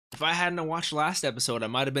if I hadn't watched last episode, I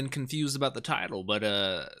might have been confused about the title, but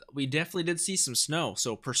we definitely did see some snow.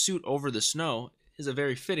 So Pursuit Over the Snow is a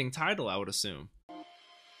very fitting title, I would assume.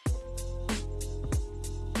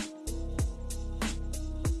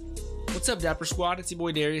 What's up, Dapper Squad? It's your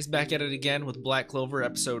boy Darius back at it again with Black Clover.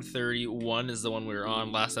 Episode 31 is the one we were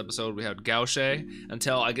on. Last episode we had Gauche.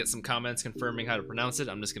 Until I get some comments confirming how to pronounce it,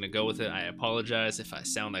 I'm just going to go with it. I apologize if I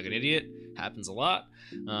sound like an idiot. Happens a lot.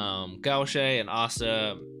 Gauche and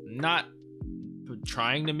Asta not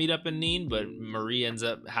trying to meet up in Neige, but Marie ends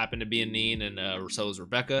up happening to be in Neige, and so is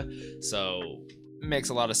Rebecca. So it makes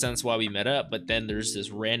a lot of sense why we met up. But then there's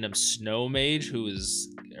this random snow mage who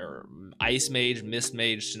is... ice mage, mist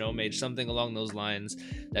mage, snow mage, something along those lines,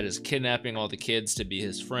 that is kidnapping all the kids to be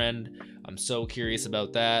his friend. I'm so curious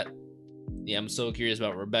about that. Yeah, I'm so curious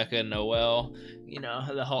about Rebecca and Noelle, you know,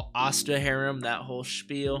 the whole Asta harem, that whole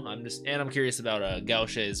spiel. I'm curious about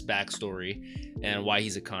Gauche's backstory and why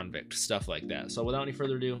he's a convict, stuff like that. So without any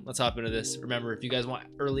further ado, let's hop into this. Remember, if you guys want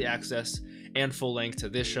early access and full length to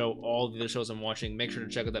this show, all the other shows I'm watching, make sure to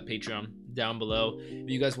check out that Patreon down below. If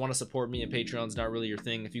you guys want to support me, and Patreon's not really your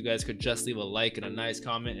thing, if you guys could just leave a like and a nice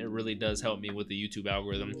comment, it really does help me with the YouTube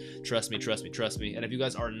algorithm. Trust me, trust me, trust me. And if you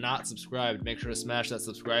guys are not subscribed, make sure to smash that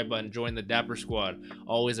subscribe button, join the Dapper Squad.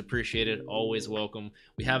 Always appreciated, always welcome.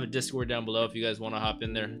 We have a Discord down below if you guys want to hop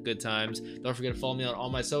in there. Good times. Don't forget to follow me on all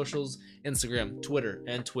my socials, Instagram, Twitter,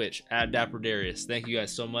 and Twitch at DapperDarius. Thank you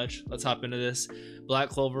guys so much. Let's hop into this. Black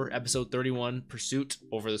Clover, episode 31, Pursuit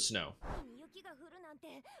Over the Snow.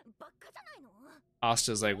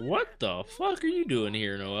 Asta's like, what the fuck are you doing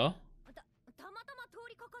here, Noelle?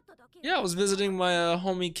 Yeah, I was visiting my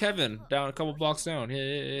homie Kevin down a couple blocks down.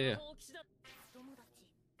 Yeah.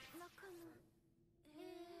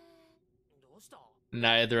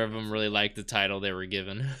 Neither of them really liked the title they were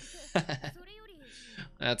given.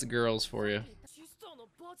 That's girls for you.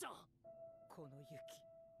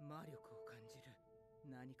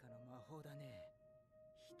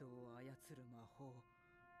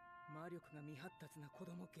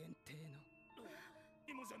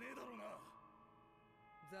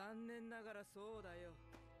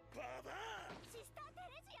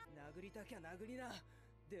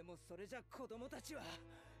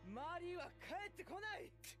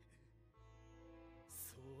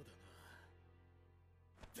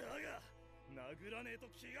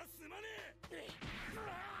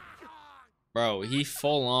 Bro, he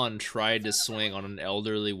full on tried to swing on an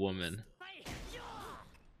elderly woman.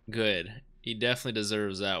 Good. He definitely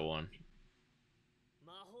deserves that one.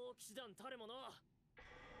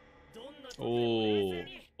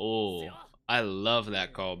 Oh, I love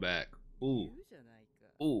that callback. Ooh.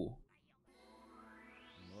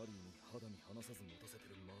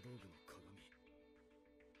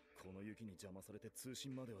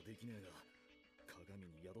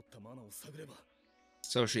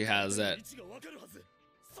 So she has that.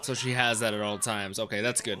 So she has that at all times. Okay,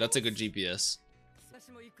 that's good. That's a good GPS.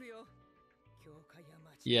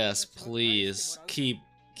 Yes, please. Keep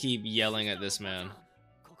yelling at this man.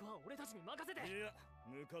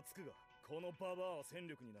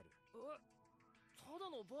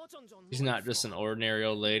 She's not just an ordinary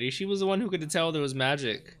old lady. She was the one who could tell there was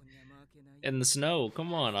magic in the snow.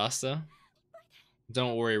 Come on, Asta.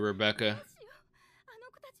 Don't worry, Rebecca.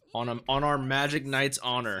 On our Magic Knight's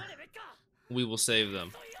honor, we will save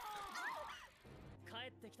them.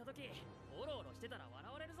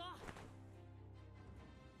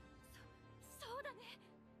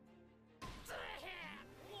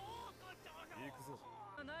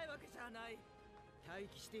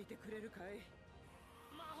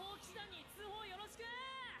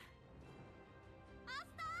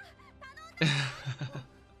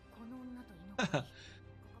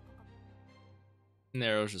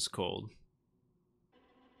 Narrow's just cold.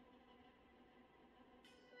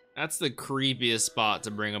 That's the creepiest spot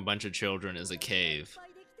to bring a bunch of children, is a cave.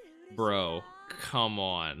 Bro, come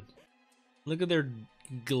on. Look at their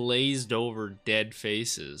glazed over dead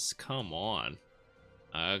faces. Come on.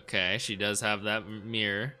 Okay, she does have that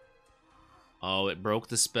mirror. Oh, it broke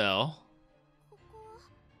the spell.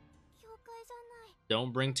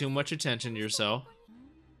 Don't bring too much attention to yourself.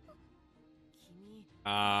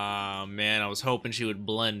 Ah, man, I was hoping she would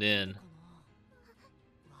blend in.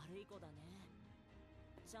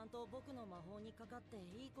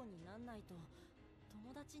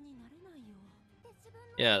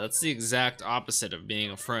 Yeah, that's the exact opposite of being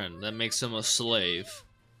a friend. That makes him a slave.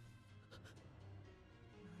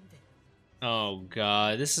 Oh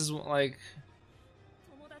god, this is like...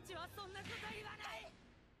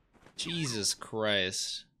 Jesus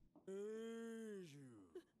Christ.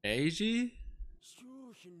 Neige?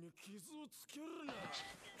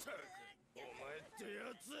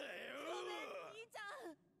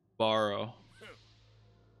 Baro.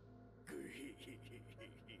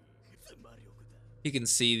 You can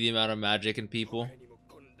see the amount of magic in people.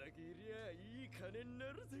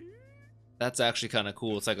 That's actually kind of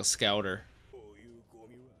cool. It's like a scouter.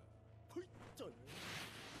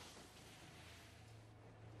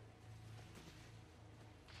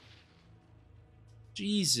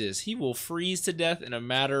 Jesus, he will freeze to death in a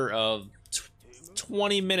matter of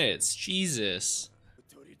 20 minutes. Jesus.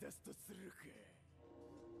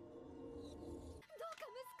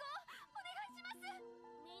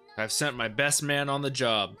 I've sent my best man on the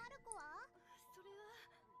job.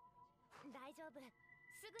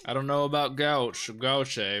 I don't know about Gauche,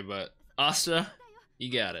 but Asta,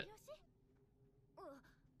 you got it.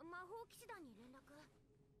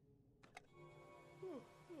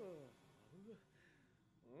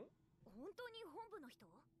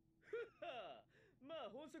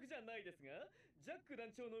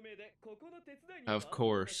 Of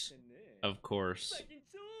course. Of course.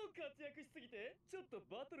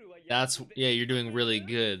 That's, yeah, you're doing really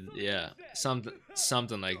good. Yeah.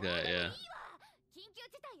 Something like that, yeah.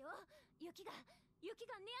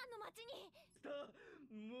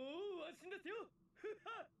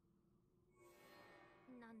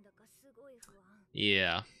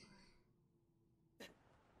 Yeah.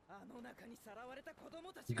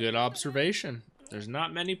 Good observation. There's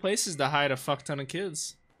not many places to hide a fuck ton of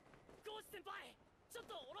kids.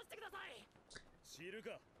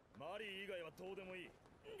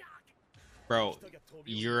 Bro,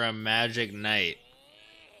 you're a magic knight.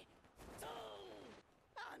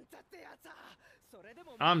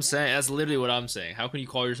 I'm saying, that's literally what I'm saying. How can you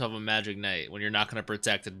call yourself a magic knight when you're not going to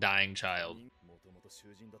protect a dying child?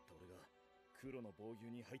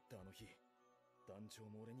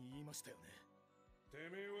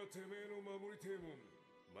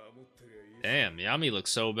 Damn, Yami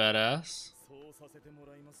looks so badass.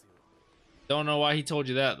 Don't know why he told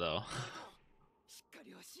you that, though.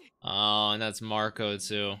 Oh, and that's Marco,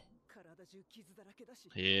 too.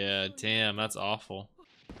 Yeah, damn, that's awful.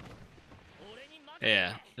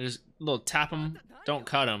 Yeah, there's a little tap him, don't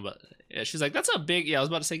cut him, but yeah, she's like, that's a big, yeah, I was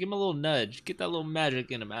about to say, give him a little nudge, get that little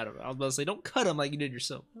magic in him out of it. I was about to say, don't cut him like you did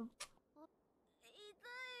yourself.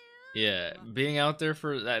 Yeah, being out there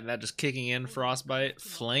for that just kicking in frostbite,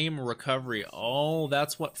 flame recovery. Oh,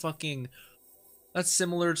 that's what fucking, that's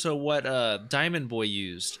similar to what Diamond Boy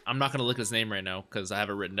used. I'm not gonna look at his name right now because I have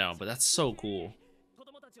it written down, but that's so cool.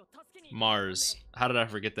 Mars. How did I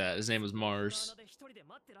forget that? His name was Mars.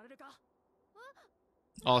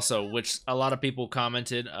 Also, which a lot of people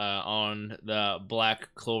commented on the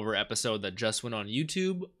Black Clover episode that just went on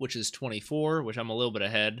YouTube, which is 24, which I'm a little bit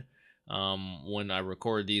ahead when I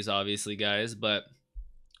record these, obviously, guys. But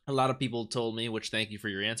a lot of people told me, which thank you for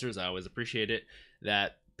your answers, I always appreciate it,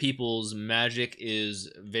 that people's magic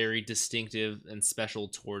is very distinctive and special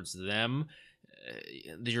towards them.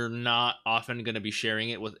 You're not often going to be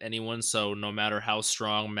sharing it with anyone, so no matter how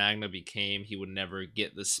strong Magna became, he would never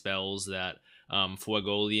get the spells that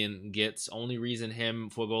Fuegolian gets. Only reason him,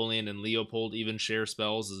 Fuegolian, and Leopold even share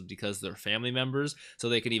spells is because they're family members, so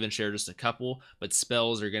they could even share just a couple, but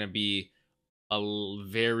spells are going to be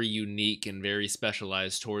very unique and very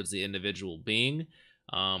specialized towards the individual being.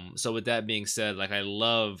 So with that being said, like, I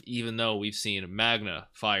love, even though we've seen Magna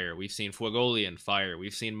fire, we've seen Fuegolian fire,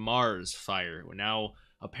 we've seen Mars fire, now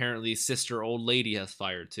apparently Sister Old Lady has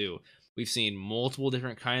fire too. We've seen multiple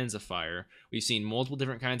different kinds of fire. We've seen multiple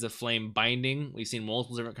different kinds of flame binding. We've seen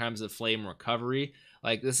multiple different kinds of flame recovery.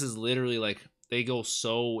 Like, this is literally, like, they go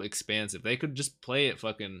so expansive. They could just play it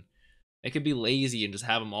fucking, they could be lazy and just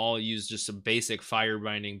have them all use just some basic fire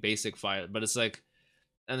binding, basic fire, but it's like,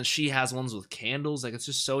 and then she has ones with candles. Like, it's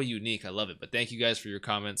just so unique. I love it. But thank you guys for your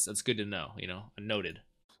comments. That's good to know, you know, noted.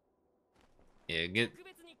 Yeah,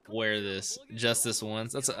 wear this just this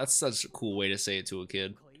once. That's such a cool way to say it to a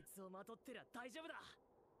kid.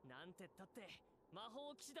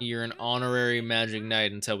 You're an honorary magic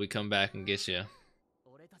knight until we come back and get you.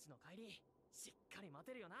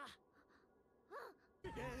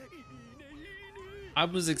 I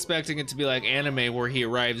was expecting it to be like anime where he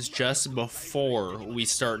arrives just before we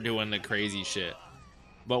start doing the crazy shit.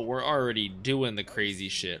 But we're already doing the crazy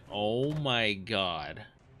shit. Oh my god.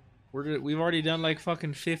 We've already done like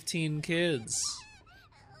fucking 15 kids.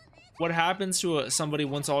 What happens to somebody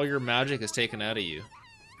once all your magic is taken out of you?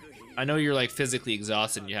 I know you're like physically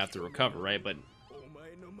exhausted and you have to recover, right? But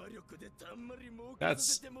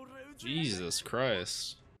that's, Jesus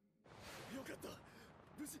Christ.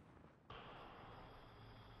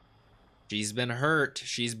 She's been hurt.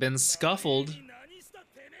 She's been scuffled.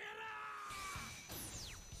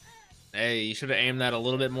 Hey, you should have aimed that a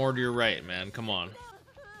little bit more to your right, man. Come on.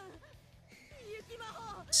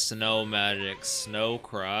 Snow magic, snow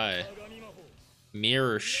cry,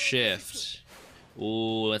 mirror shift.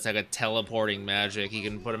 Ooh, it's like a teleporting magic. He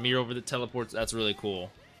can put a mirror over the teleports. That's really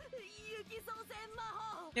cool.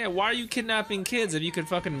 Yeah, why are you kidnapping kids if you could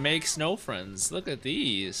fucking make snow friends? Look at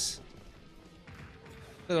these.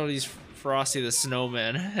 Look at all these Frosty the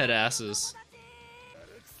Snowman head asses.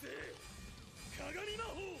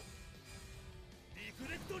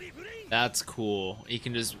 That's cool. He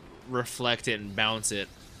can just reflect it and bounce it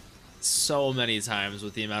so many times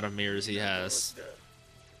with the amount of mirrors he has.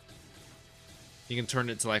 You can turn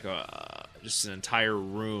it to like a just an entire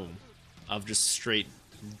room of just straight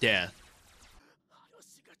death.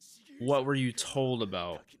 What were you told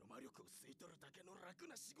about?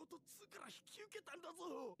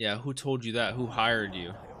 Yeah, who told you that? Who hired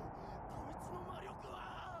you?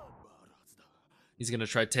 He's gonna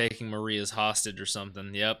try taking Maria's hostage or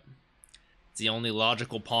something. Yep. It's the only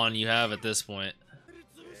logical pawn you have at this point.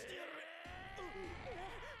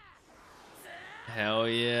 Hell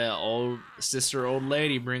yeah, old sister old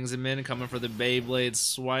lady brings him in, coming for the Beyblade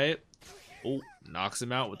swipe. Oh, knocks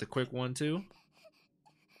him out with the quick 1-2.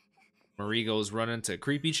 Marie goes running to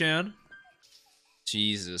Creepy-chan.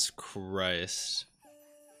 Jesus Christ.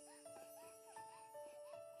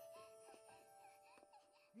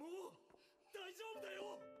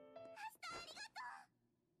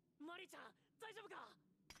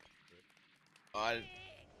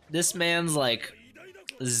 This man's like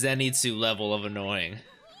Zenitsu level of annoying.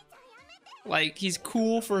 Like, he's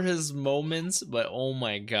cool for his moments, but oh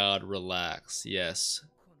my god, relax. Yes.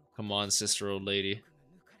 Come on, sister old lady.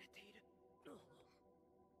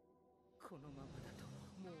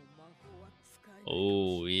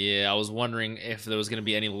 Oh, yeah, I was wondering if there was going to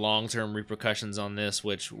be any long-term repercussions on this,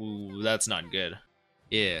 which, ooh, that's not good.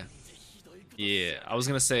 Yeah. Yeah, I was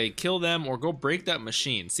going to say, kill them or go break that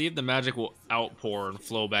machine. See if the magic will outpour and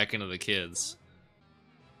flow back into the kids.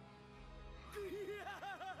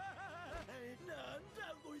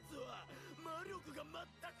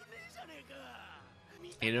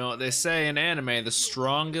 You know what they say in anime, the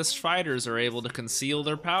strongest fighters are able to conceal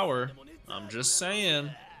their power. I'm just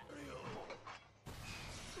saying.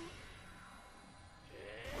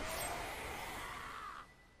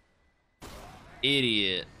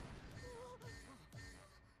 Idiot.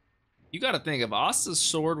 You gotta think, if Asta's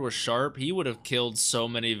sword was sharp, he would have killed so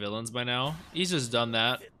many villains by now. He's just done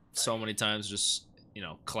that so many times, just, you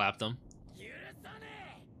know, clapped them.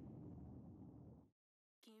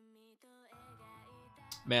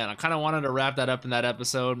 Man, I kind of wanted to wrap that up in that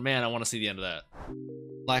episode. Man, I want to see the end of that.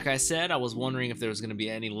 Like I said, I was wondering if there was going to be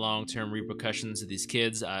any long-term repercussions to these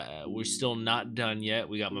kids. We're still not done yet.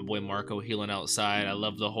 We got my boy Marco healing outside. I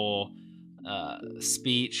love the whole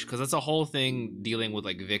speech, because that's a whole thing dealing with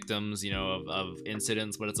like victims, you know, of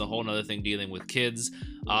incidents, but it's a whole nother thing dealing with kids.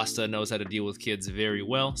 Asta knows how to deal with kids very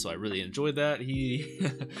well, so I really enjoyed that.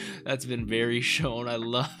 That's been very shown. I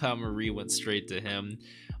love how Marie went straight to him.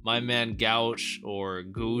 My man Gauche or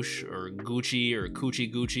Gauche or Gucci or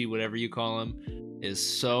Coochie Gucci, whatever you call him, is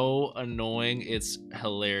so annoying. It's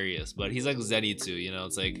hilarious, but he's like Zenitsu, you know.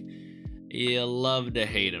 It's like you love to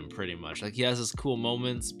hate him pretty much. Like, he has his cool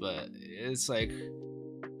moments, but it's like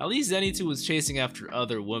at least Zenitsu was chasing after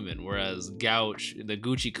other women, whereas Gauche, the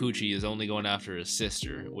Gucci Coochie, is only going after his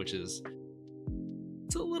sister, which is,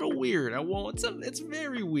 it's a little weird. It's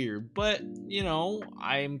very weird, but you know,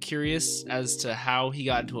 I'm curious as to how he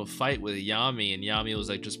got into a fight with Yami, and Yami was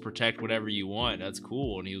like, just protect whatever you want, that's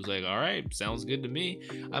cool, and he was like, all right, sounds good to me.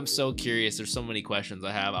 I'm so curious. There's so many questions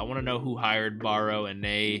I have. I want to know who hired Baro and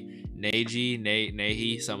Neige,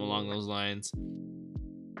 something along those lines.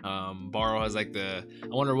 Baro has like I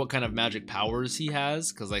wonder what kind of magic powers he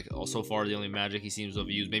has, because like so far the only magic he seems to have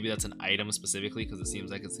used, maybe that's an item specifically, because it seems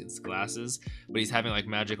like it's glasses, but he's having like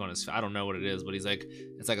magic on his, I don't know what it is, but he's like,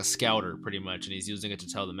 it's like a scouter pretty much, and he's using it to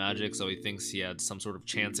tell the magic, so he thinks he had some sort of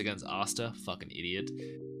chance against Asta. Fucking idiot.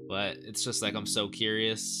 But it's just like, I'm so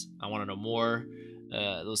curious, I want to know more.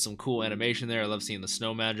 There was some cool animation there. I love seeing the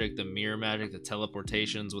snow magic, the mirror magic, the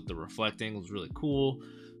teleportations with the reflecting. It was really cool.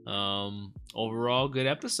 Overall, good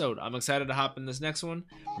episode. I'm excited to hop in this next one.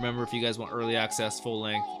 Remember, if you guys want early access, full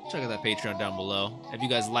length, check out that Patreon down below. If you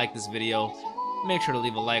guys like this video, make sure to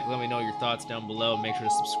leave a like. Let me know your thoughts down below. Make sure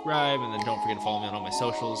to subscribe, and then don't forget to follow me on all my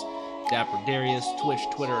socials. DapperDarius, Twitch,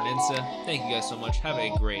 Twitter, and Insta. Thank you guys so much. Have a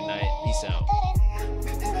great night. Peace out.